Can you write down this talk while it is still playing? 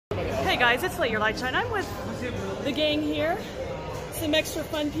Hey guys, it's LetYrLiteShine. I'm with the gang here. Some extra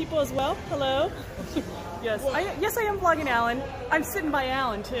fun people as well. Hello. Yes, I am vlogging Alan. I'm sitting by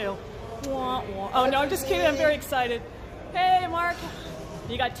Alan too. Wah, wah. Oh no, I'm just kidding. I'm very excited. Hey Mark.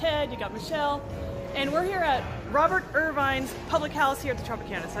 You got Ted, you got Michelle. And we're here at Robert Irvine's public house here at the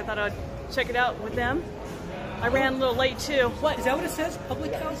Tropicana. So I thought I'd check it out with them. I ran a little late too. What, is that what it says?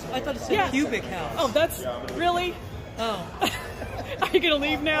 Public house? I thought it said cubic house. Oh, that's really? Oh. Are you gonna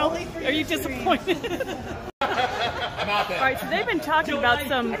leave now? Are you disappointed? I'm out there. All right, so they've been talking about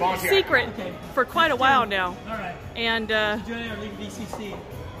some secret for quite a while now. All right. And Joining our league VCC,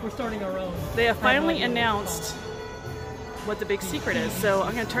 we're starting our own. they have finally announced what the big secret is. So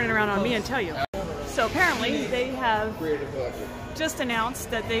I'm gonna turn it around on me and tell you. So apparently they have just announced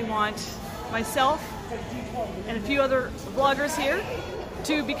that they want myself and a few other vloggers here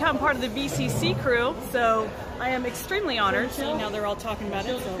to become part of the VCC crew. So I am extremely honored. See, now they're all talking about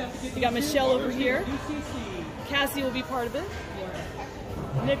it. So you got Michelle over here. Cassie will be part of it.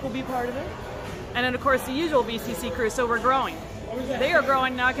 Nick will be part of it. And then of course the usual VCC crew. So we're growing. They are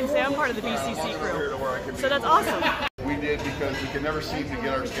growing. Now I can say I'm part of the VCC crew. So that's awesome. We did because we could never seem to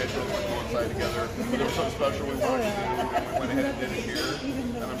get our schedules to coincide together. But there was something special we wanted to do, and we went ahead and did it here.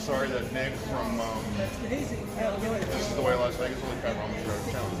 And I'm sorry that Nick from This is the way Las Vegas, holy crap, I'm sure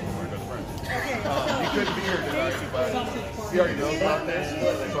I'm challenged with my best friend. He couldn't be here tonight, but he already knows about this.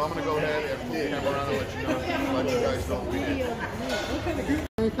 So I'm going to go ahead and come around and let you guys know what we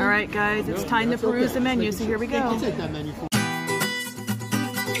did. All right, guys, it's time to peruse the menu. So here we go. I'll take that menu for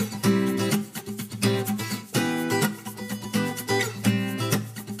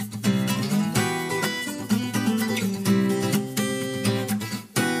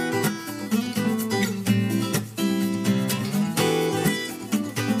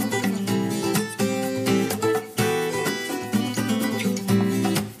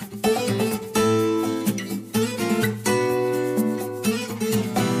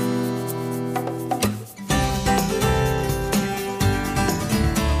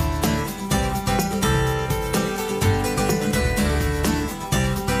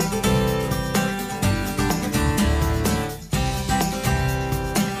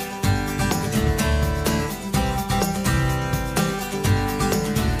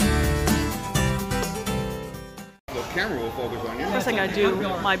Camera will focus on you. First thing I do,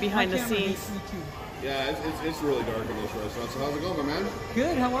 my behind the scenes. Yeah, it's really dark in this restaurant. So how's it going, my man?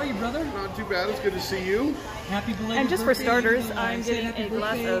 Good, how are you, brother? Not too bad. It's good to see you. Happy belated And just for birthday. starters, I'm getting a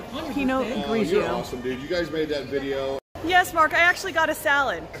glass of Pinot Oh, you're Grigio. awesome, dude. You guys made that video. Yes, Mark, I actually got a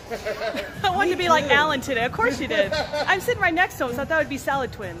salad. I wanted to be like Alan today. Of course you did. I'm sitting right next to him, so I thought it would be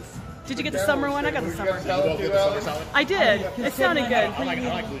salad twins. Did you get the summer one? I got the summer. I did. It sounded good. I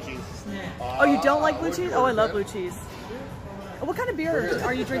like blue cheese. Oh, you don't like blue cheese? Oh, I love blue cheese. What kind of beer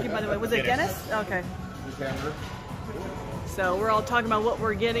are you drinking, by the way? Was it Guinness? Okay. So we're all talking about what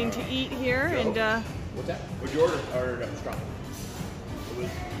we're getting to eat here, and What's that? What'd you order? Or pastrami. It was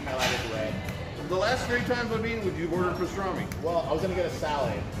highlighted red. The last 3 times I've eaten with you, ordered pastrami. Well, I was gonna get a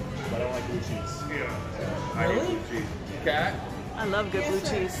salad, but I don't like blue cheese. Yeah. I hate blue cheese. Cat, I love good blue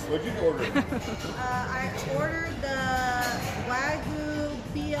cheese. what'd you order? I ordered the Wagyu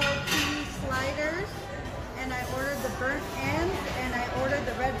BLT sliders, and I ordered the burnt ends, and I ordered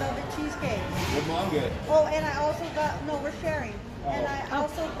the red velvet cheesecake. What mom get? Oh, and I also got, no, we're sharing. And I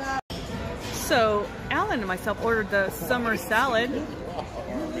also got... So Alan and myself ordered the summer salad.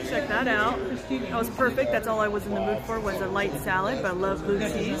 Check that out. That was perfect. That's all I was in the mood for, was a light salad, but I love blue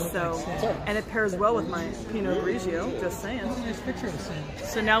cheese, so, and it pairs well with my Pinot Grigio, just saying. Nice picture of the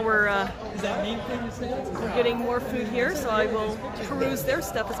So now we're Is that main thing to say? we're getting more food here, so I will peruse their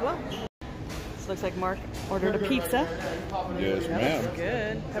stuff as well. This looks like Mark ordered a pizza. Yes, That looks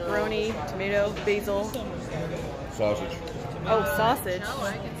good. Pepperoni, tomato, basil. Sausage. Oh, sausage.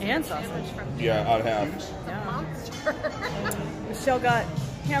 And sausage. Yeah, out half. Yeah. Michelle got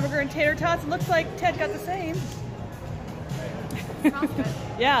hamburger and tater tots. It looks like Ted got the same.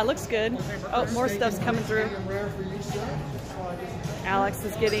 Yeah, it looks good. Oh, more stuff's coming through. Alex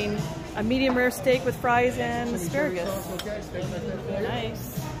is getting a medium rare steak with fries and asparagus.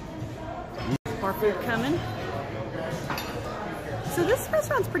 Nice. More food coming. So this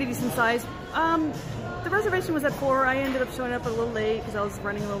restaurant's pretty decent size. The reservation was at 4. I ended up showing up a little late because I was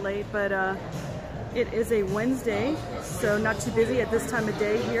running a little late, but it is a Wednesday, so not too busy at this time of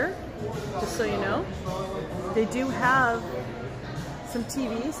day here, just so you know. They do have some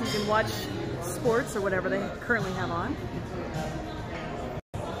TV, so you can watch sports or whatever they currently have on.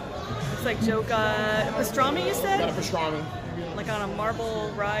 Looks like Joe got pastrami, you said? Got a pastrami. Like on a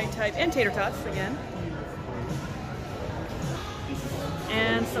marble rye type, and tater tots again.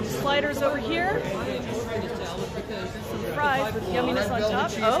 And some sliders over here. Some fries with yumminess on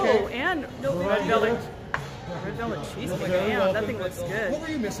top. Oh, and red velvet cheesecake. Damn, that thing looks good. What were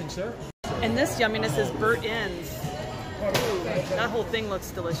you missing, sir? And this yumminess is burnt ends. Ooh, that whole thing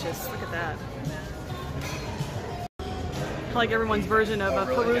looks delicious. Look at that. I like everyone's version of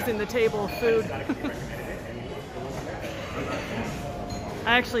perusing the table of food.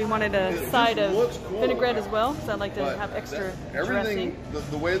 I actually wanted a side of vinaigrette as well, because I'd like to have extra dressing.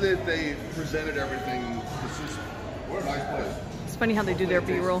 The way that they presented everything, it's just what a nice place. It's funny how they do their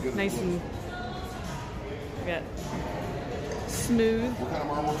B-roll, nice and smooth. What kind of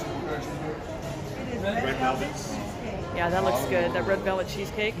marble? Red velvet. Yeah, that looks good. That red velvet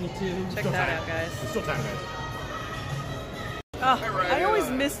cheesecake. Me too. Check that out, guys. It's still time, guys. Oh, I always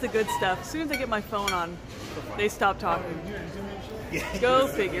miss the good stuff. As soon as I get my phone on, they stop talking. Go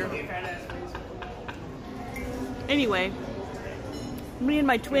figure. Anyway, me and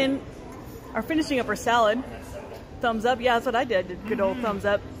my twin are finishing up our salad. Thumbs up. Yeah, that's what I did. Good old thumbs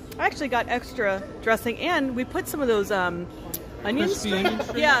up. I actually got extra dressing, and we put some of those onions. Crispy onions?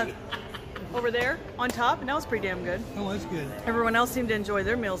 Yeah, over there on top, and that was pretty damn good. Oh, that's good. Everyone else seemed to enjoy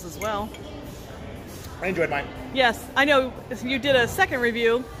their meals as well. I enjoyed mine. Yes, I know you did a second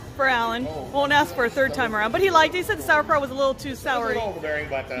review for Alan. Won't ask for a third time around, but he liked it. He said the sauerkraut was a little too It was a soury. little overbearing,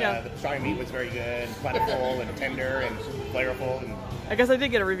 but Yeah. the pastrami meat was very good, plentiful and tender and flavorful. And I guess I did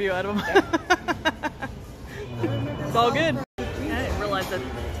get a review out of him. It's all good. I didn't realize that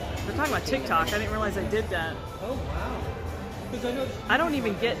they're talking about TikTok. I didn't realize I did that. Oh, wow. Because I know I don't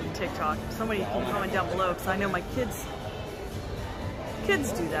even get TikTok. Somebody can comment down below because I know my kids do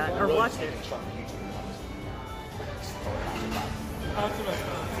that or watch it.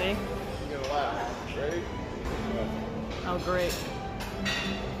 See? Oh, great.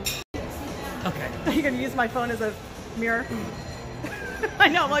 okay. Are you going to use my phone as a mirror? I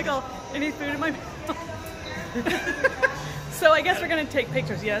know, I'm like, oh, any food in my mouth? So I guess we're going to take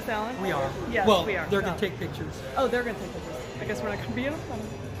pictures. Yes, Alan? We are. Yes, well, we are. they're going to take pictures. Oh, they're going to take pictures. I guess we're not going to be in them.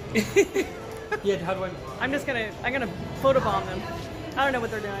 Yeah, how do I... I'm going to photobomb them. I don't know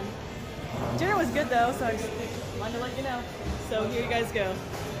what they're doing. Dinner was good though, so I just wanted to let you know. So here you guys go.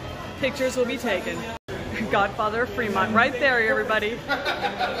 Pictures will be taken. Godfather of Fremont, right there, everybody.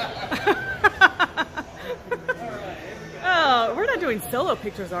 Oh, we're not doing solo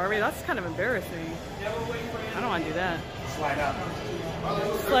pictures, are we? That's kind of embarrassing. I don't want to do that. slide up.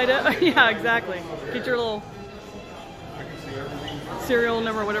 Slide up? Yeah, exactly. Get your little serial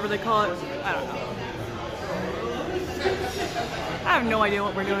number, whatever they call it. I don't know. I have no idea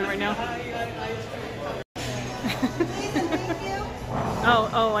what we're doing right now.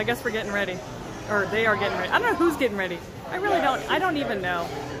 Oh, I guess we're getting ready. Or they are getting ready. I don't know who's getting ready. I really don't. I don't even know.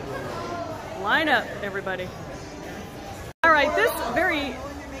 Line up, everybody. All right, this very,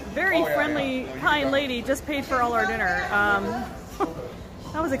 very friendly, kind lady just paid for all our dinner.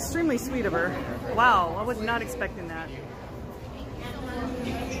 That was extremely sweet of her. Wow, I was not expecting that.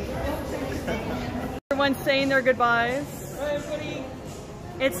 Everyone's saying their goodbyes.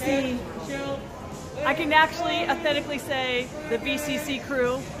 It's the, I can actually authentically say the VCC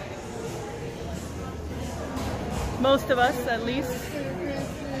crew. Most of us, at least.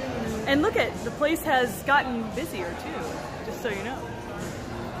 And look at, the place has gotten busier too, just so you know.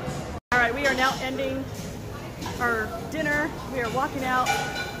 All right, we are now ending our dinner. We are walking out.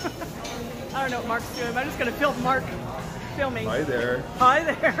 I don't know what Mark's doing, but I'm just gonna film Mark filming. Hi there. Hi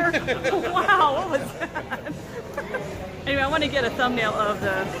there. Wow, what was that? Anyway, I want to get a thumbnail of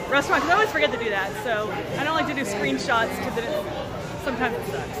the restaurant because I always forget to do that. So I don't like to do screenshots because sometimes it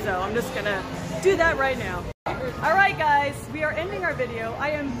sucks. So I'm just gonna do that right now. All right, guys, we are ending our video. I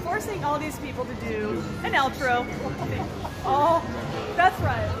am forcing all these people to do an outro. Oh, that's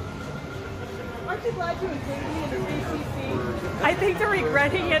right. Aren't you glad you included me in the VCC? I think they're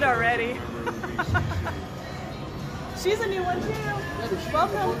regretting it already. She's a new one too.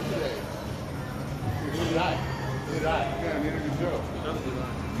 Welcome.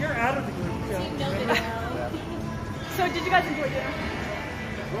 You're out of the group. So did you guys enjoy dinner?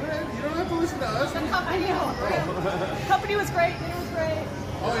 Go ahead. You don't have to listen to us. I know. Company was great. Dinner was great.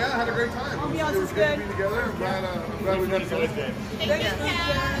 Oh yeah, I had a great time. Ambiance It was was good to good. be together. I'm glad we got to Good.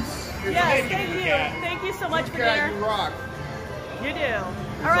 Yes, thank you. Thank you so much for Cat, you dinner. rock. You do. All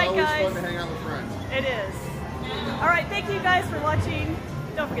It's right, always guys. fun to hang out with friends. It is. All right, thank you guys for watching.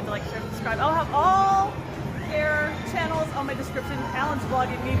 Don't forget to like, share, and subscribe. I'll have all their channels on my description. Alan's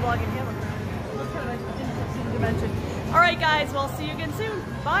vlogging, me vlogging him. That's kind of interesting to mention. All right, guys. We'll see you again soon.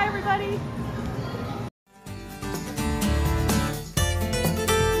 Bye, everybody.